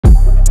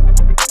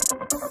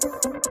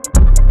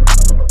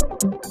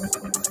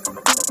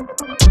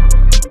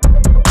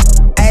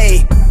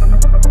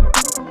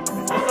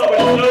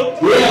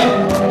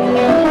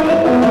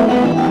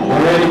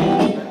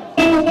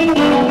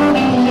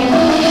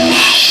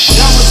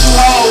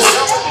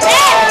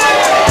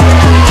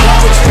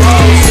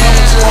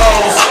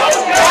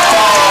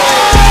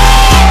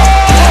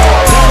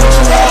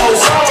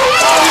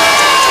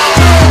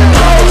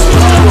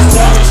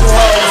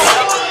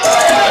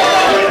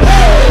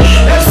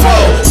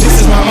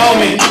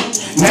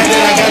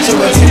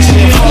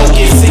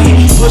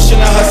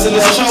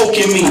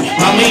me.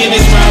 My man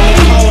is round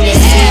the corner,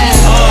 see.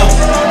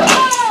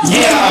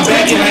 Yeah, I'm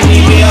back and I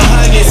need me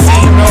 100,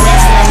 see. No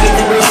rest and I'm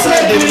living real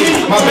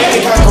suddenly. My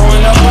bank account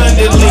growing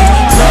abundantly.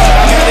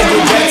 I gotta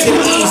get back to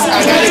the east, I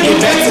gotta get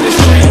back to the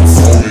streets.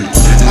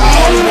 I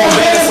always want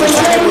better, so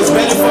checking what's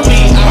better for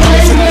me. I'm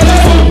racing the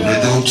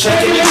level,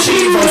 checking the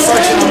achieve. I'm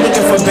searching, I'm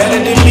looking for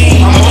better than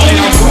me. I'm on it,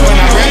 I'm going,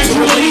 I rap to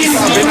release.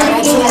 I've been out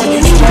on tour,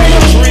 you try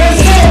your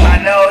dreams. I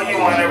know you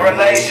want a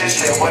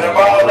relationship with a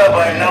baller,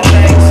 but no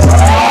thanks.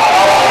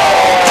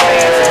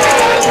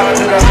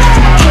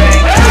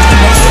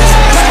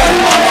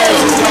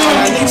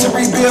 I need to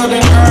rebuild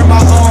and earn my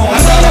own. I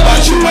thought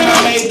about you when I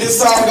made this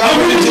song. I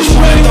really just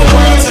wanted the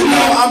world to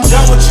know I'm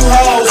done with you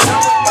hoes.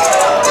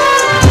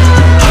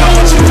 Done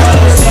with you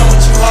hoes. Done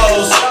with you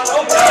hoes.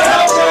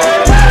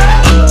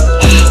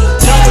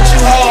 Done with you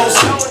hoes.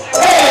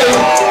 Hey.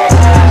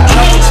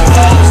 Done with you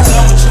hoes.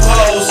 Done with you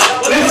hoes.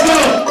 Let's go.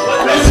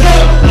 Let's go.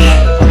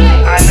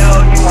 I know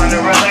you want a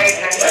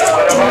relationship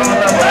with a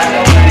baller, but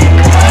no thanks.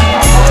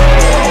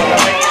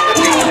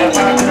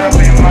 Up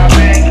in my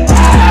bank.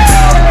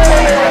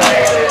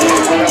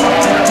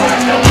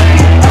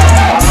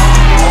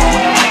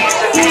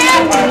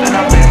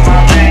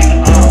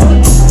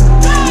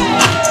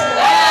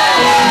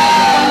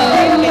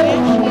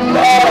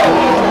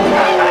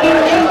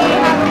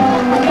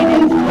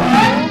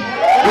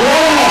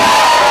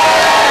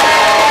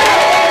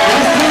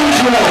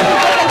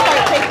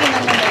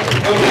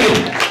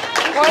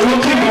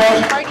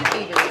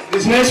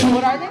 This next one,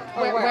 What are they?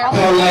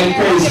 Whole Life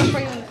Crazy.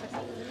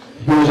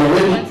 Here's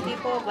already. Once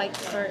people like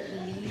start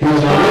leaving.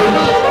 Here's already.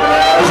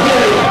 Let's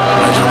get it.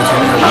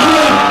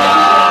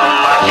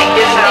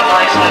 It sounds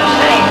like Slim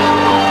Shady.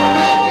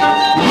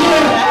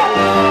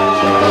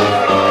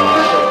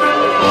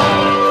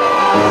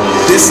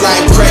 This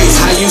life crazy,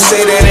 how you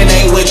say that it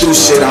ain't went through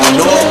shit? I don't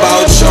know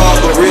about y'all,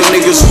 but real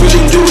niggas really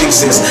do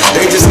exist.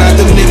 They just not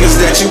them niggas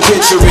that you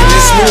picture in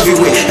this movie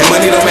with. And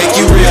money don't make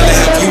you real to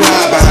help you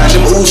hide behind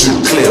them Uzi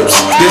clips.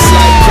 This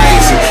life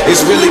crazy,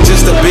 it's really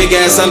just a big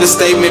ass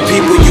understatement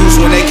people use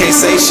when they can't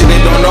say shit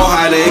and don't know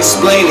how to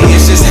explain it.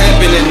 It's just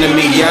happening to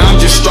me, yeah, I'm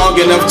just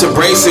strong enough to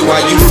brace it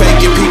while you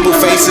faking people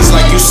faces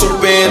like you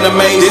super and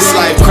amazing. This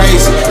life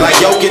crazy, like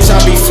Jokic,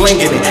 I be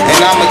flinging it. And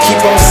I'ma keep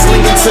on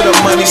slinging till the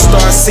money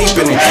starts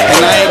seeping it.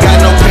 And I ain't got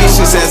no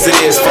patience as it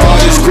is for all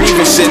this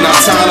grieving shit. And I'm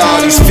tired of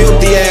all these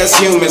filthy ass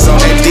humans on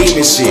that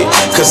demon shit.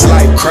 Cause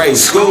life crazy.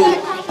 School,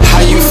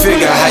 how you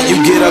figure, how you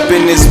get up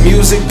in this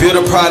music, build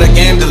a product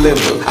and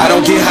deliver. I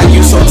don't get how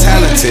you so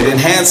talented and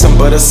handsome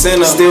but a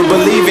sinner. Still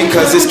believing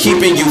cause it's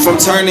keeping you from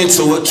turning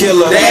to a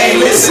killer. They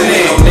ain't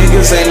listening. No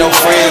niggas, ain't no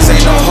friends,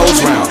 ain't no hoes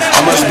round.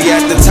 I must be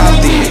at the top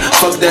then.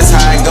 Fuck, that's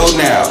how I go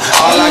now.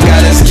 All I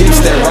got is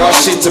gifts, that raw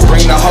shit to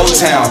bring the whole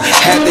town.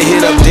 Had to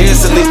hit up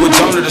Dance to Liquid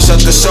Donor to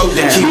shut the show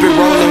down. Keep it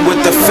rolling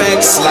with the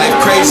facts, life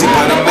crazy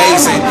but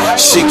amazing.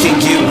 Shit can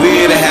get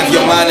weird and have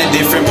your mind in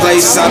different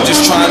places. I'm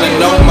just trying to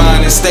know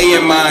mine and stay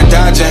in mind,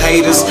 dodging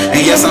haters. And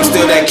yes, I'm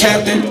still that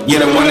captain,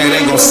 you're the one that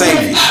ain't gon'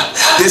 save you.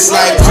 This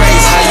life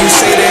crazy, how you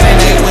say that it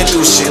ain't went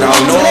through shit? I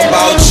don't know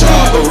about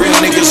y'all, but real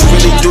niggas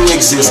really do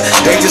exist.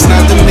 They just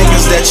not them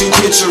niggas that you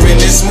picture in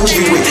this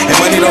movie with. And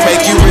money don't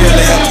make you real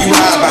to help you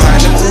hide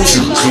behind them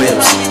Uzi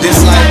clips.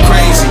 This life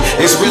crazy,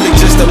 it's really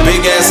just a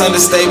big ass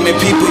understatement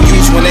people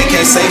use when they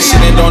can't say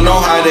shit and don't know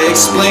how to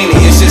explain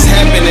it. It's just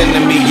happening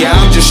to me, yeah,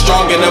 I'm just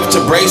strong enough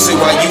to brace it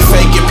while you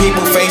faking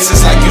people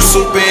faces like you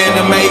super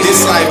and amazing.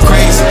 This life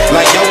crazy,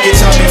 like Jokic,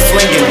 I be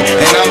flinging it.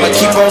 And I'ma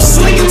keep on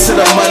slinging till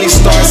the money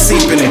starts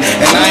seeping it.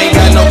 And I ain't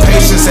got no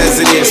patience as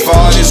it is for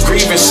all this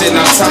grieving shit. And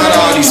I'm tired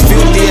of all these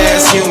filthy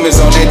ass humans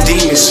on that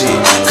demon shit.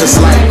 Cause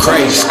life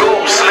crazy.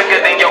 Scoop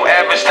slicker than your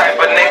average type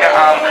of nigga.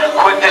 I'm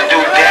quick to do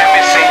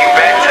damage. Send you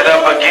back to the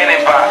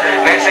beginning. By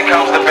next it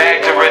comes the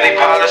bag to really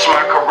polish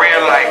my career.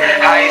 Like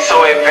how he so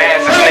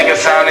advanced. This nigga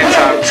sounding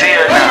top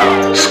tier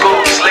now.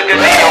 Scoop slicker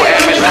than your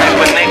average type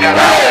of nigga.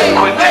 I'm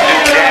quick to do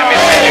damage.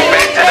 Send you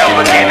back to the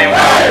beginning.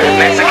 By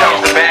next it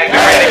comes the bag to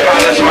really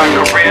polish my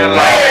career.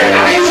 Like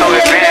how he so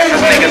advanced.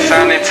 This nigga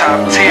sounding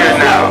top tier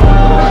now.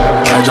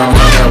 Hey, John,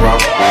 come here, bro.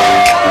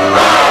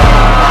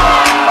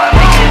 My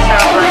nigga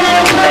sound like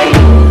Slim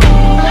Shady.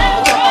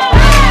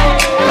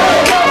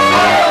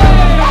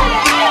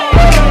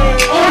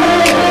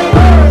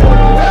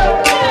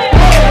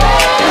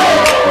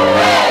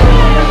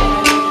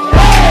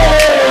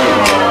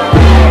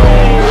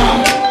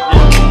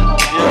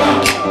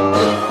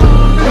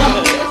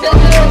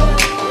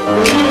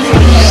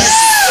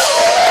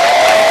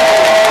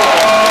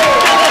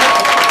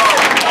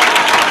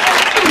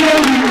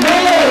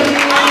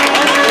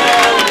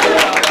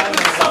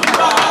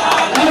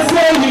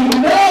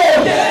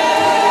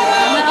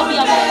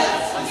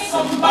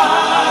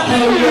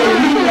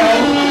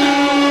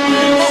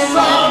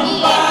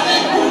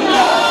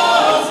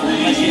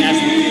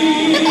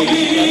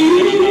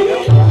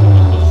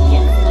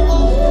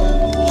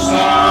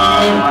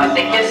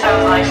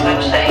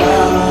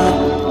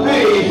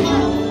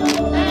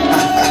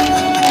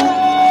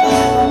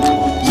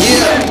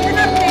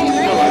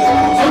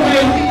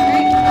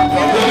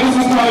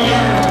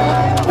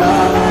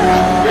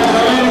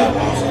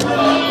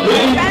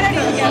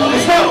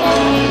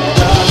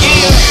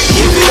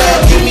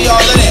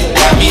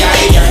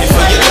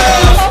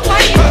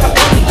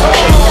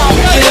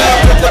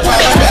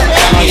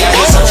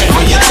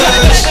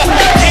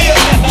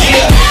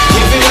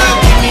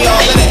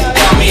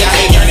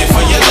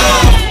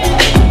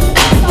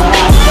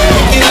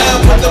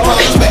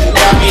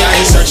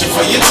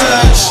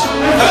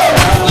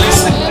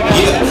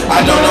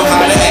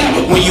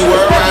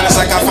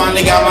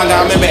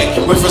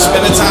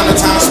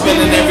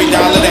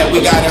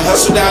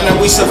 Hustle down and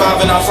we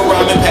surviving off of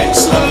ramen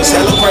packs. Love is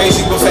hella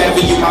crazy, but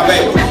forever you my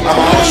baby. I'ma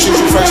always choose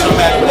you first no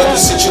matter what the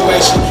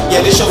situation.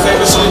 Yeah, this your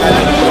favorite song, I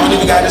know you don't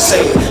even gotta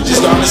say it.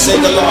 Just gonna sing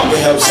along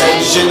and help save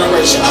this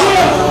generation.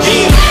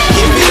 Yeah,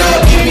 give it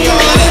up, give me all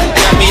of that.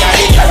 Got me out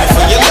here yearning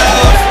for your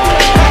love.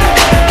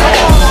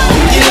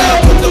 Pick it up,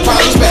 put the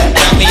problems back.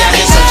 Got me out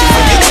here searching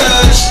for your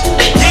touch.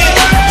 Yeah,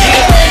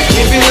 yeah,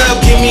 give it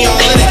up, give me all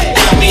of that.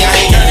 Got me out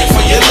here yearning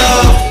for your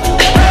love.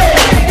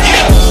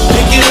 Yeah,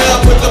 pick it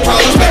up, put the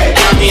problems back.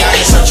 Got me out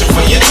here searching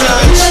for your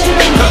touch.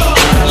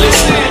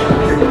 Listen.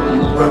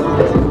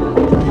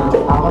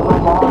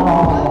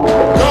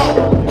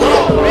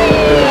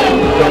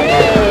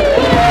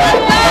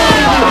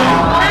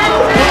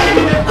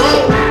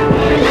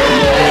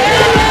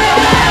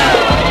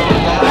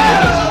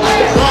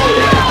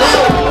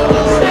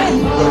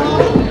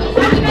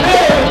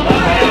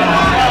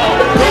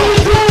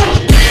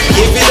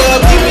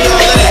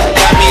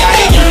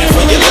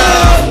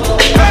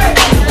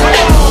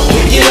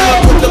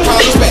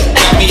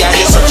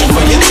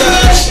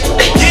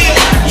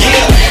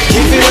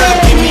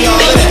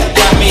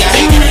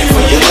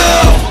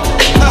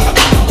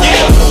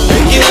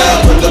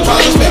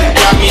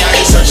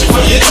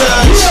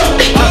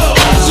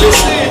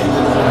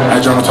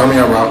 Turn me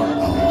up, bro.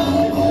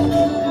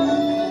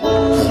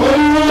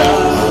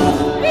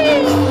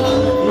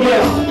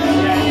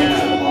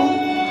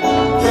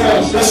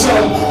 This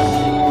song